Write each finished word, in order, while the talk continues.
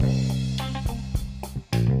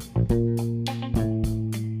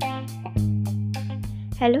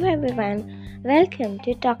Hello everyone, welcome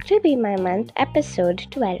to Talk to Be My Month episode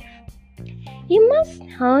 12. You must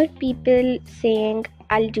heard people saying,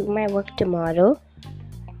 I'll do my work tomorrow,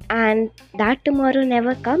 and that tomorrow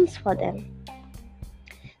never comes for them.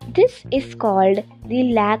 This is called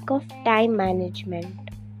the lack of time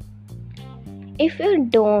management. If you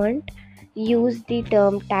don't use the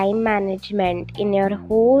term time management in your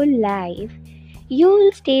whole life,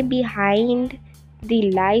 you'll stay behind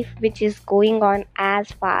the life which is going on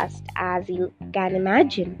as fast as you can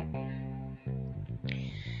imagine.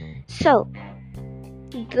 So,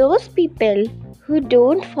 those people who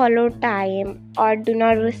don't follow time or do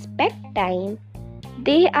not respect time,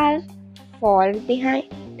 they fall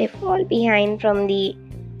behind. They fall behind from the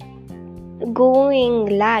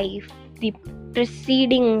going life, the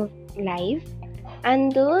preceding life,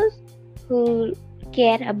 and those who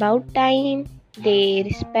care about time, they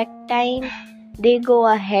respect time, they go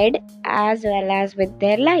ahead as well as with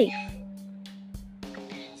their life.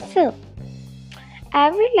 So, I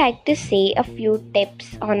would like to say a few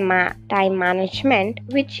tips on my time management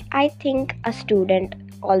which I think a student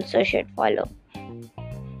also should follow.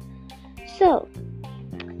 So,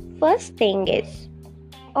 first thing is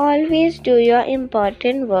always do your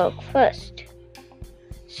important work first.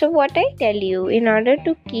 So what I tell you, in order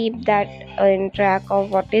to keep that in track of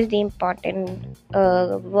what is the important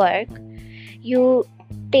work, you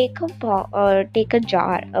take a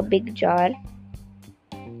jar, a big jar,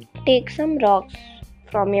 take some rocks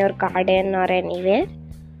from your garden or anywhere,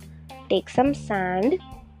 take some sand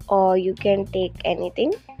or you can take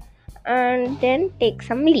anything, and then take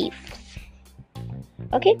some leaves.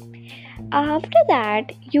 Okay, after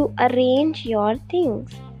that you arrange your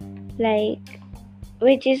things, like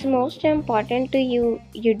which is most important to you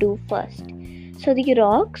do first. So the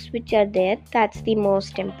rocks which are there, that's the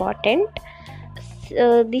most important.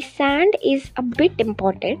 The sand is a bit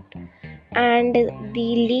important and the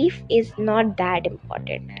leaf is not that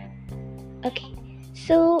important. Okay,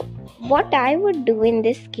 so what I would do in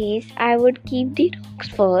this case, I would keep the rocks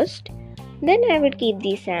first, then I would keep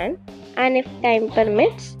the sand, and if time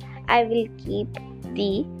permits, I will keep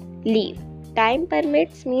the leaf. Time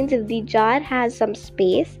permits means if the jar has some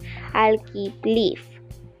space, I'll keep leaf.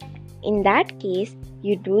 In that case,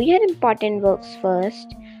 you do your important works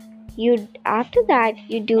first. After that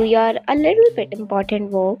you do your a little bit important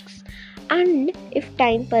works, and if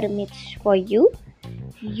time permits for you,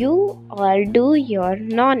 you all do your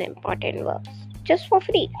non-important works just for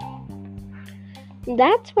free.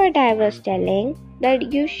 That's what I was telling,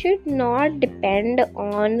 that you should not depend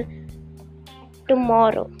on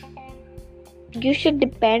tomorrow. You should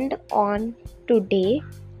depend on today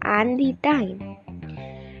and the time.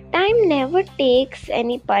 Time never takes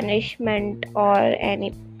any punishment or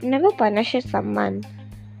never punishes someone.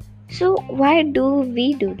 So why do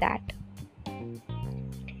we do that?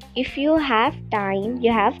 If you have time,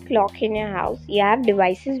 you have clock in your house, you have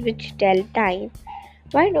devices which tell time,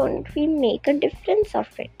 why don't we make a difference of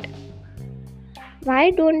it? Why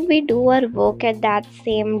don't we do our work at that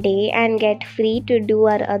same day and get free to do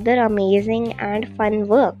our other amazing and fun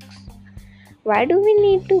works? Why do we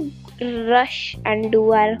need to rush and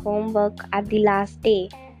do our homework at the last day,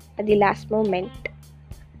 at the last moment?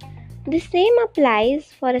 The same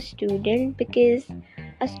applies for a student, because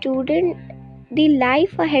a student, the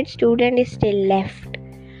life ahead student is still left,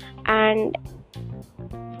 and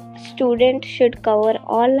student should cover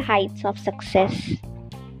all heights of success.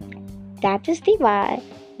 That is the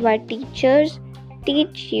why teachers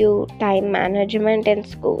teach you time management in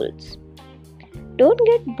schools. Don't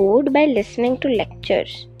get bored by listening to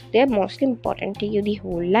lectures. They are mostly important to you the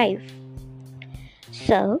whole life.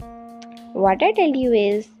 So, what I tell you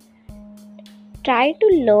is, try to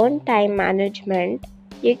learn time management.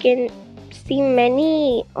 You can see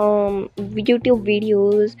many YouTube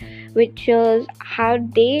videos which shows how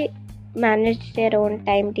they manage their own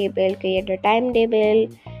timetable, create a timetable,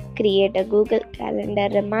 create a Google Calendar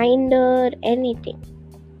reminder, anything.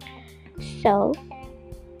 So,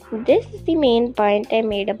 this is the main point I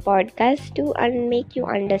made a podcast to make you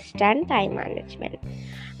understand time management.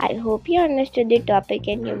 I hope you understood the topic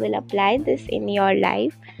and you will apply this in your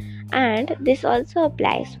life, and this also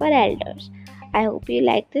applies for elders. I hope you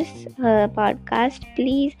like this podcast.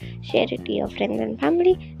 Please share it to your friends and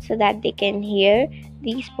family so that they can hear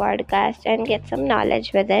these podcasts and get some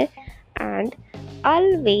knowledge with it. And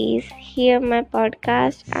always hear my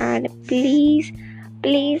podcast, and please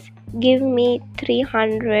give me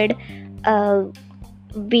 300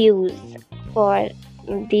 views for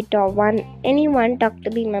the top one Talk to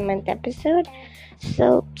Be My Month episode.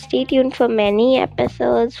 So stay tuned for many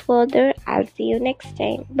episodes further. I'll see you next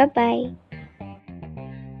time. Bye bye.